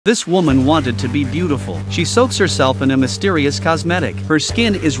This woman wanted to be beautiful. She soaks herself in a mysterious cosmetic. Her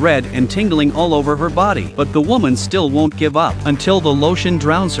skin is red and tingling all over her body. But the woman still won't give up until the lotion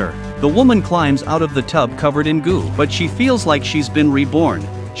drowns her. The woman climbs out of the tub covered in goo, but she feels like she's been reborn.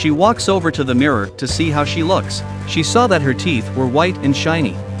 She walks over to the mirror to see how she looks. She saw that her teeth were white and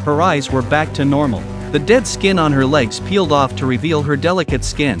shiny. Her eyes were back to normal. The dead skin on her legs peeled off to reveal her delicate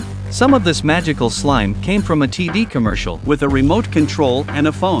skin. Some of this magical slime came from a TV commercial with a remote control and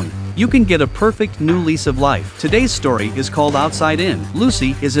a phone. You can get a perfect new lease of life. Today's story is called Outside In.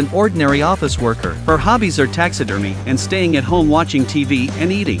 Lucy is an ordinary office worker. Her hobbies are taxidermy and staying at home watching TV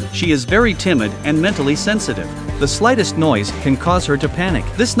and eating. She is very timid and mentally sensitive. The slightest noise can cause her to panic.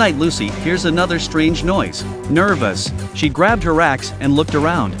 This night Lucy hears another strange noise. Nervous, she grabbed her axe and looked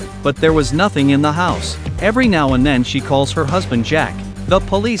around, but there was nothing in the house. Every now and then she calls her husband Jack, the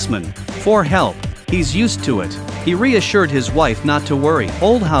policeman, for help. He's used to it. He reassured his wife not to worry.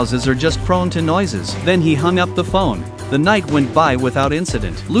 Old houses are just prone to noises. Then he hung up the phone. The night went by without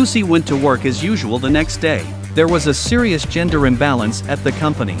incident. Lucy went to work as usual the next day. There was a serious gender imbalance at the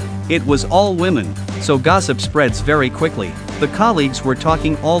company. It was all women, so gossip spreads very quickly. The colleagues were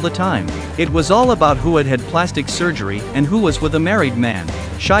talking all the time. It was all about who had had plastic surgery and who was with a married man.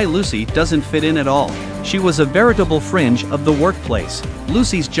 Shy Lucy doesn't fit in at all. She was a veritable fringe of the workplace.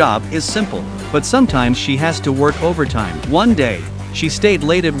 Lucy's job is simple, but sometimes she has to work overtime. One day, she stayed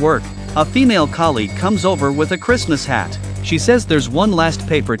late at work. A female colleague comes over with a Christmas hat. She says there's one last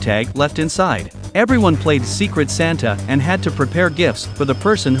paper tag left inside. Everyone played Secret Santa and had to prepare gifts for the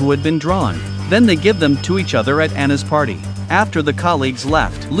person who had been drawn. Then they give them to each other at Anna's party. After the colleagues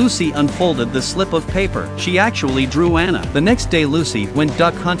left, Lucy unfolded the slip of paper. She actually drew Anna. The next day Lucy went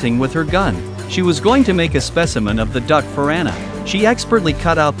duck hunting with her gun. She was going to make a specimen of the duck for Anna. She expertly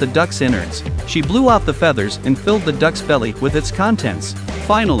cut out the duck's innards. She blew out the feathers and filled the duck's belly with its contents.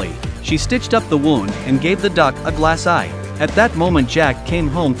 Finally, she stitched up the wound and gave the duck a glass eye. At that moment Jack came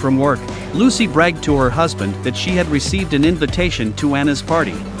home from work. Lucy bragged to her husband that she had received an invitation to Anna's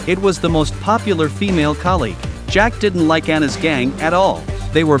party. It was the most popular female colleague. Jack didn't like Anna's gang at all.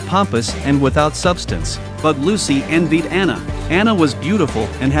 They were pompous and without substance. But Lucy envied Anna. Anna was beautiful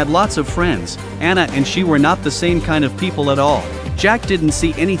and had lots of friends. Anna and she were not the same kind of people at all. Jack didn't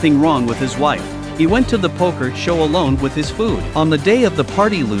see anything wrong with his wife. He went to the poker show alone with his food. On the day of the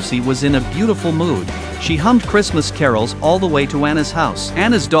party Lucy was in a beautiful mood. She hummed Christmas carols all the way to Anna's house.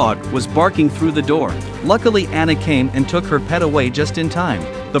 Anna's dog was barking through the door. Luckily Anna came and took her pet away just in time.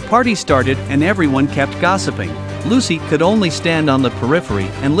 The party started and everyone kept gossiping. Lucy could only stand on the periphery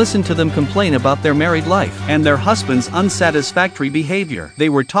and listen to them complain about their married life and their husband's unsatisfactory behavior. They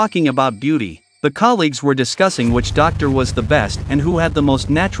were talking about beauty. The colleagues were discussing which doctor was the best and who had the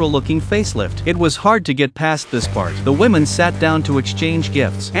most natural-looking facelift. It was hard to get past this part. The women sat down to exchange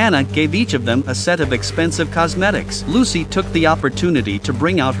gifts. Anna gave each of them a set of expensive cosmetics. Lucy took the opportunity to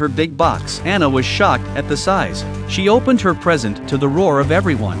bring out her big box. Anna was shocked at the size. She opened her present to the roar of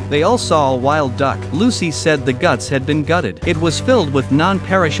everyone. They all saw a wild duck. Lucy said the guts had been gutted. It was filled with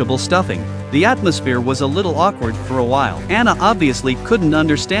non-perishable stuffing. The atmosphere was a little awkward for a while. Anna obviously couldn't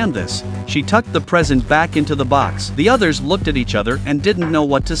understand this. She tucked the present back into the box. The others looked at each other and didn't know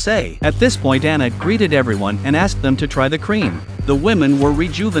what to say. At this point Anna greeted everyone and asked them to try the cream. The women were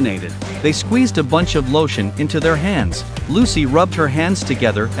rejuvenated. They squeezed a bunch of lotion into their hands. Lucy rubbed her hands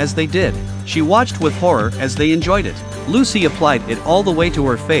together as they did. She watched with horror as they enjoyed it. Lucy applied it all the way to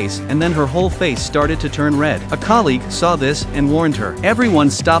her face and then her whole face started to turn red. A colleague saw this and warned her. Everyone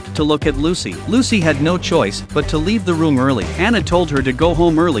stopped to look at Lucy. Lucy had no choice but to leave the room early. Anna told her to go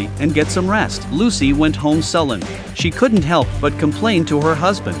home early and get some rest. Lucy went home sullen. She couldn't help but complain to her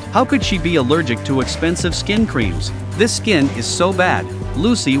husband. How could she be allergic to expensive skin creams? This skin is so bad.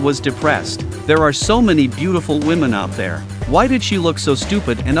 Lucy was depressed. There are so many beautiful women out there. Why did she look so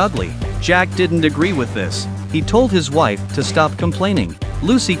stupid and ugly? Jack didn't agree with this. He told his wife to stop complaining.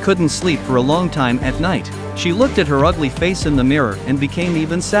 Lucy couldn't sleep for a long time at night. She looked at her ugly face in the mirror and became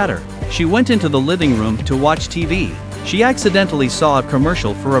even sadder. She went into the living room to watch TV. She accidentally saw a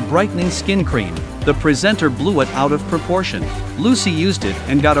commercial for a brightening skin cream. The presenter blew it out of proportion. Lucy used it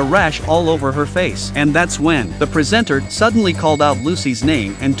and got a rash all over her face. And that's when the presenter suddenly called out Lucy's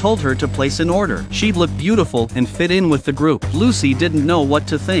name and told her to place an order. She looked beautiful and fit in with the group. Lucy didn't know what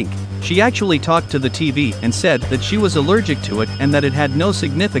to think. She actually talked to the TV and said that she was allergic to it and that it had no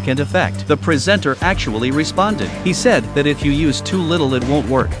significant effect. The presenter actually responded. He said that if you use too little it won't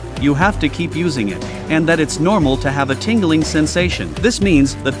work. You have to keep using it, and that it's normal to have a tingling sensation. This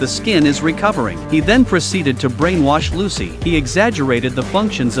means that the skin is recovering. He then proceeded to brainwash Lucy. He exaggerated the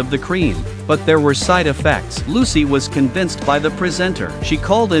functions of the cream, but there were side effects. Lucy was convinced by the presenter. She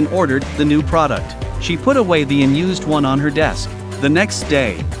called and ordered the new product. She put away the unused one on her desk. The next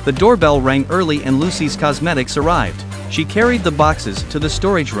day, the doorbell rang early and Lucy's cosmetics arrived. She carried the boxes to the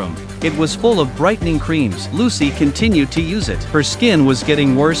storage room. It was full of brightening creams. Lucy continued to use it. Her skin was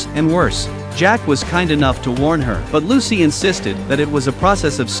getting worse and worse. Jack was kind enough to warn her, but Lucy insisted that it was a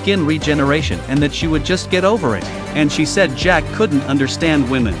process of skin regeneration and that she would just get over it. And she said Jack couldn't understand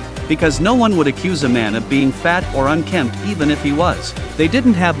women, because no one would accuse a man of being fat or unkempt even if he was. They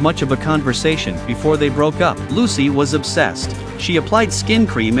didn't have much of a conversation before they broke up. Lucy was obsessed. She applied skin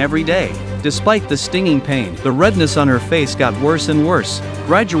cream every day. Despite the stinging pain, the redness on her face got worse and worse,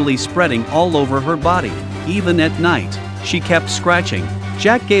 gradually spreading all over her body. Even at night, she kept scratching.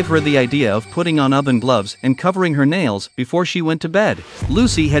 Jack gave her the idea of putting on oven gloves and covering her nails before she went to bed.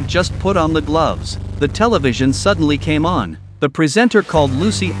 Lucy had just put on the gloves. The television suddenly came on. The presenter called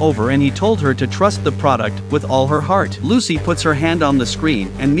Lucy over and he told her to trust the product with all her heart. Lucy puts her hand on the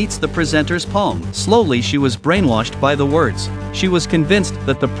screen and meets the presenter's palm. Slowly she was brainwashed by the words. She was convinced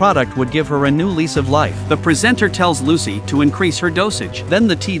that the product would give her a new lease of life. The presenter tells Lucy to increase her dosage. Then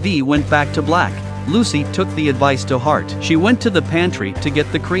the TV went back to black. Lucy took the advice to heart. She went to the pantry to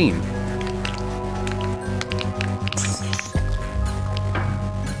get the cream.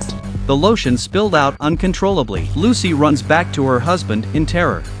 The lotion spilled out uncontrollably. Lucy runs back to her husband in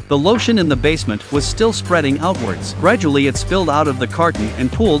terror. The lotion in the basement was still spreading outwards. Gradually it spilled out of the carton and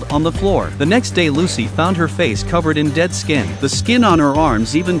pooled on the floor. The next day Lucy found her face covered in dead skin. The skin on her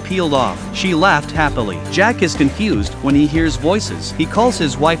arms even peeled off. She laughed happily. Jack is confused when he hears voices. He calls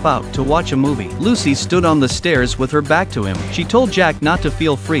his wife out to watch a movie. Lucy stood on the stairs with her back to him. She told Jack not to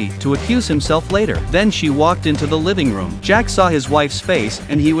feel free to accuse himself later. Then she walked into the living room. Jack saw his wife's face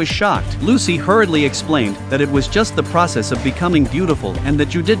and he was shocked. Lucy hurriedly explained that it was just the process of becoming beautiful and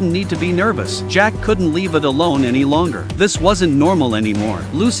that you didn't need to be nervous. Jack couldn't leave it alone any longer. This wasn't normal anymore.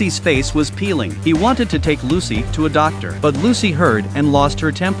 Lucy's face was peeling. He wanted to take Lucy to a doctor, but Lucy heard and lost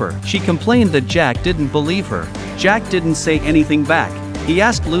her temper. She complained that Jack didn't believe her. Jack didn't say anything back. He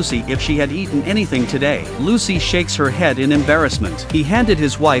asked Lucy if she had eaten anything today. Lucy shakes her head in embarrassment. He handed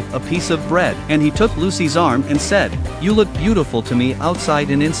his wife a piece of bread, and he took Lucy's arm and said, "You look beautiful to me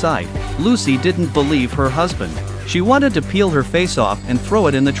outside and inside." Lucy didn't believe her husband. She wanted to peel her face off and throw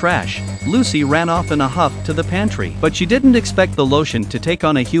it in the trash. Lucy ran off in a huff to the pantry, but she didn't expect the lotion to take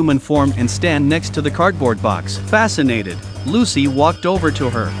on a human form and stand next to the cardboard box. Fascinated, Lucy walked over to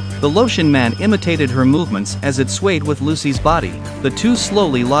her. The lotion man imitated her movements as it swayed with Lucy's body. The two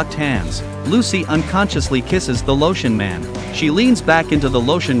slowly locked hands. Lucy unconsciously kisses the lotion man. She leans back into the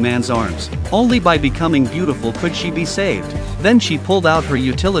lotion man's arms. Only by becoming beautiful could she be saved. Then she pulled out her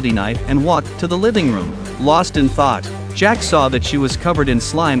utility knife and walked to the living room. Lost in thought, Jack saw that she was covered in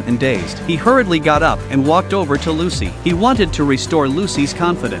slime and dazed. He hurriedly got up and walked over to Lucy. He wanted to restore Lucy's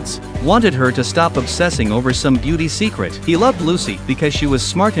confidence, wanted her to stop obsessing over some beauty secret. He loved Lucy because she was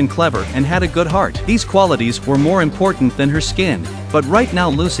smart and clever and had a good heart. These qualities were more important than her skin. But right now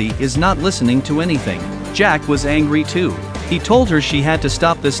Lucy is not listening to anything. Jack was angry too. He told her she had to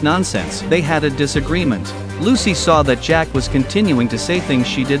stop this nonsense. They had a disagreement. Lucy saw that Jack was continuing to say things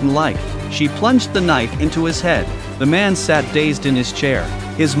she didn't like. She plunged the knife into his head. The man sat dazed in his chair.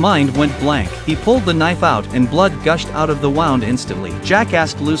 His mind went blank. He pulled the knife out and blood gushed out of the wound instantly. Jack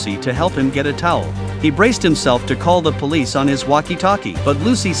asked Lucy to help him get a towel. He braced himself to call the police on his walkie-talkie, but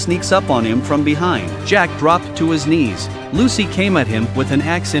Lucy sneaks up on him from behind. Jack dropped to his knees. Lucy came at him with an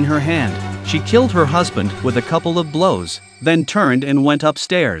axe in her hand. She killed her husband with a couple of blows, then turned and went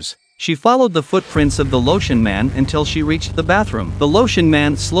upstairs. She followed the footprints of the lotion man until she reached the bathroom. The lotion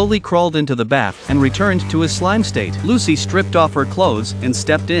man slowly crawled into the bath and returned to his slime state. Lucy stripped off her clothes and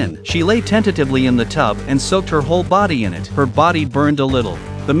stepped in. She lay tentatively in the tub and soaked her whole body in it. Her body burned a little.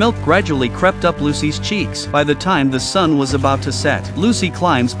 The milk gradually crept up Lucy's cheeks. By the time the sun was about to set, Lucy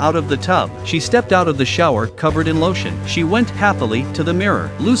climbs out of the tub. She stepped out of the shower covered in lotion. She went happily to the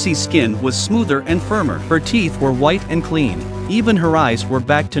mirror. Lucy's skin was smoother and firmer. Her teeth were white and clean. Even her eyes were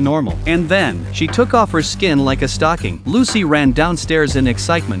back to normal. And then, she took off her skin like a stocking. Lucy ran downstairs in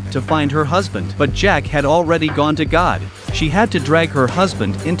excitement to find her husband, but Jack had already gone to God. She had to drag her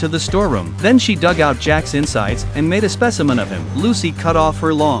husband into the storeroom. Then she dug out Jack's insides and made a specimen of him. Lucy cut off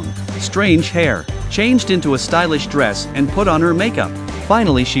her long, strange hair, changed into a stylish dress and put on her makeup.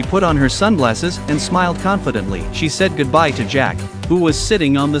 Finally she put on her sunglasses and smiled confidently. She said goodbye to Jack, who was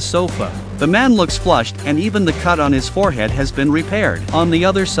sitting on the sofa. The man looks flushed and even the cut on his forehead has been repaired. On the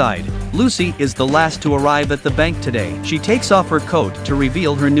other side, Lucy is the last to arrive at the bank today. She takes off her coat to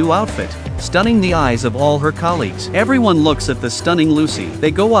reveal her new outfit, stunning the eyes of all her colleagues. Everyone looks at the stunning Lucy.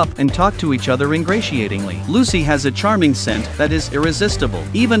 They go up and talk to each other ingratiatingly. Lucy has a charming scent that is irresistible.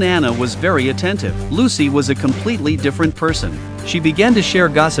 Even Anna was very attentive. Lucy was a completely different person. She began to share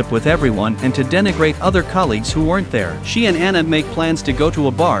gossip with everyone and to denigrate other colleagues who weren't there. She and Anna make plans to go to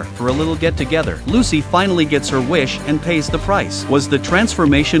a bar for a little get-together. Lucy finally gets her wish and pays the price. Was the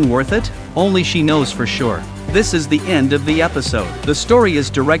transformation worth it? Only she knows for sure. This is the end of the episode. The story is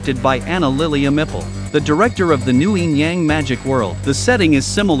directed by Anna Lilia Mippel, the director of the new Yin Yang Magic World. The setting is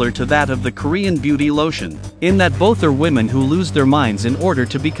similar to that of the Korean beauty lotion, in that both are women who lose their minds in order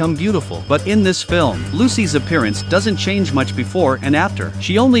to become beautiful. But in this film, Lucy's appearance doesn't change much before and after.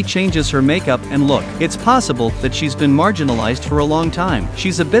 She only changes her makeup and look. It's possible that she's been marginalized for a long time.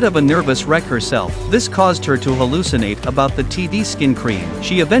 She's a bit of a nervous wreck herself. This caused her to hallucinate about the TD skin cream.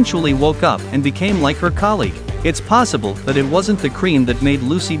 She eventually woke up and became like her colleague. It's possible that it wasn't the cream that made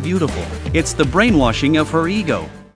Lucy beautiful. It's the brainwashing of her ego.